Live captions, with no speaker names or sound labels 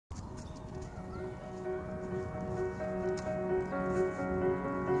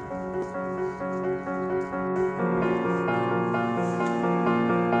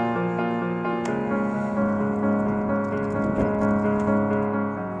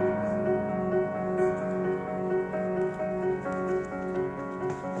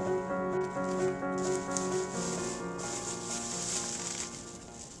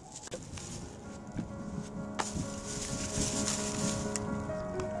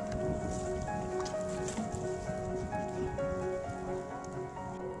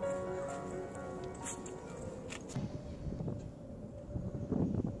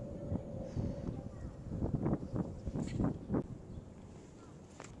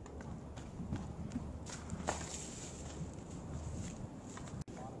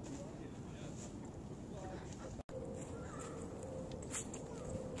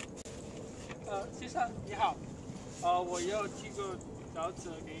先生你好，我要寄个稿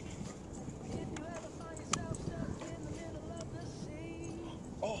子给你。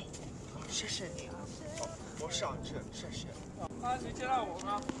哦，谢谢你。我上这，谢谢。你知道我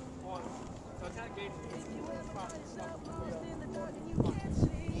吗？我昨天给你你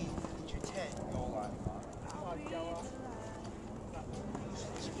今天有来吗？有啊。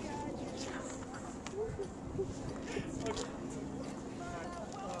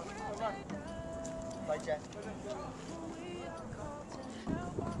再见。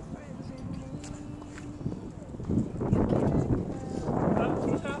先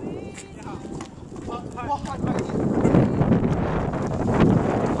生你好。哇，快点！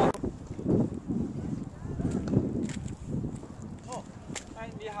哦，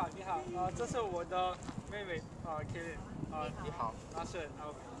你好，你好，这是我的妹妹Kaylin，你好，她是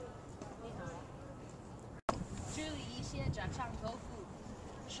Alvin。你好，这里一些家常豆腐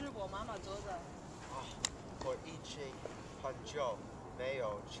是我妈妈做的。我已经很久没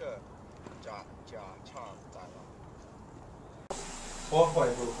有吃家常菜了。我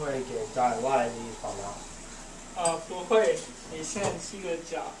会不会给带来你烦恼？不会，你先洗个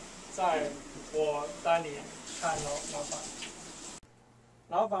脚，在我带你看老板。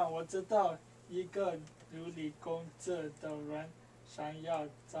老板，我知道一个努力工作的人想要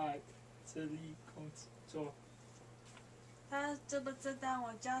在这里工作。他知不知道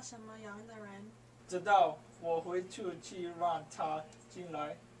我叫什么样的人？知道，我会出去让他进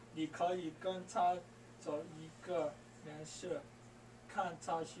来。你可以跟他做一个面试，看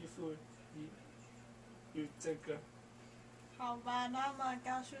他是否有这个。好吧，那么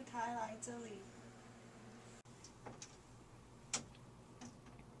告诉他来这里。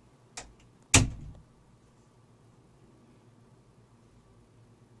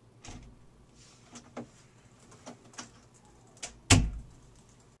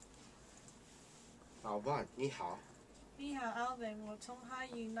老板你好。你好 ，Alvin， 我从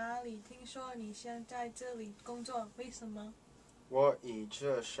Haiyu那里听说你现在这里工作，为什么？我一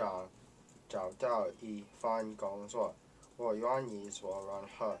直想找到一份工作，我愿意做任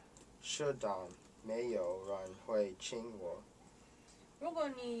何事，但没有人会请我。如果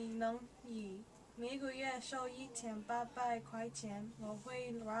你能以每个月收1800块钱，我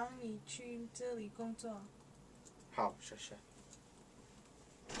会让你去这里工作。好，谢谢。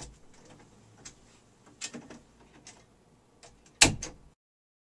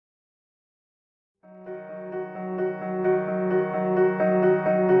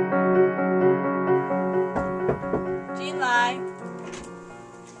进来。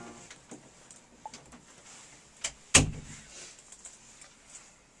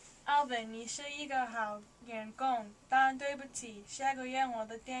Alvin， 你是一个好员工，但对不起，下个月我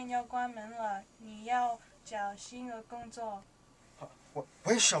的店要关门了，你要找新的工作。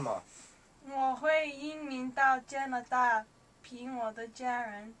为什么？我会移民到加拿大，陪我的家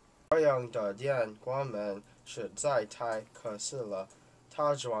人。这样的店关门实在太可惜了，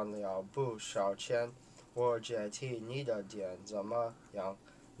他赚了不少钱。我接替你的店怎么样？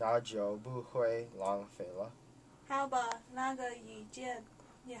那就不会浪费了。好吧，那个意见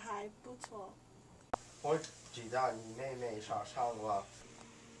也还不错。我知道你妹妹受伤了。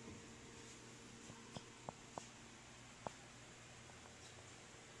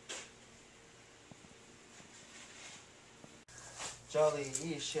这里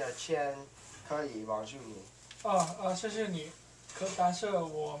一些钱可以帮助你。谢谢你，但是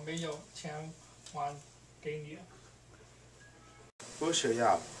我没有钱还给你。不需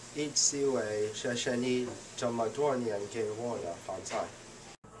要，因为谢谢你这么多年给我的饭菜。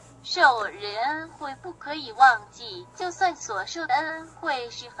受人恩惠不可以忘记，就算所受的恩惠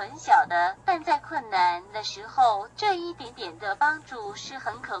是很小的，但在困难的时候，这一点点的帮助是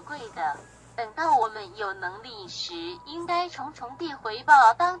很可贵的。等到我们有能力时，应该重重地回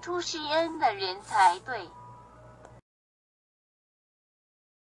报当初施恩的人才对。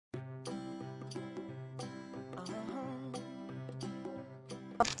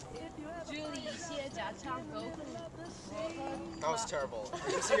这里一些家常豆腐。That was terrible.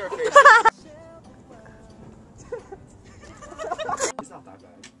 You see your face. He's not that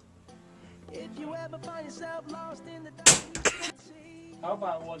bad. 老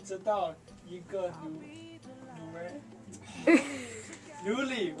板，我知道一个奴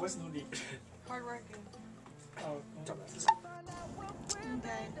隶 ，What's 奴隶 Hard working.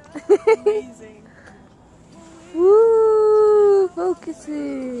 Okay. Amazing. Woo!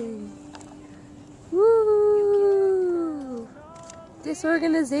 Focusing. Woo!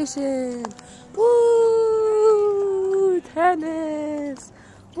 Disorganization. Woo! Tennis.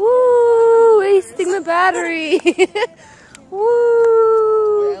 Woo! Wasting the battery.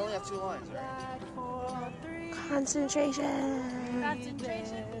 Woo! Wait, I only have 2 lines, right? Concentration.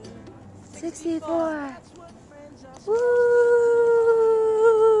 Concentration. 64. Woo!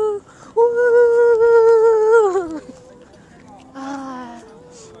 Woo! Ah,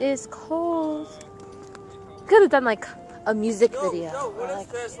 it's cold. Could have done like a music video. What is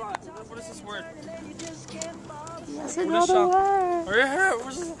this line? What is this word? That's another word.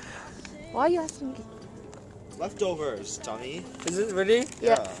 Why are you asking me? Leftovers, dummy. Is it ready?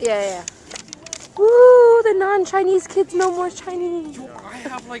 Yeah. Woo! The non-Chinese kids know more Chinese. I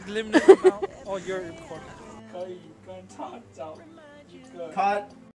have like limited amount. Oh, you're important. 可以跟他找一个 Cut.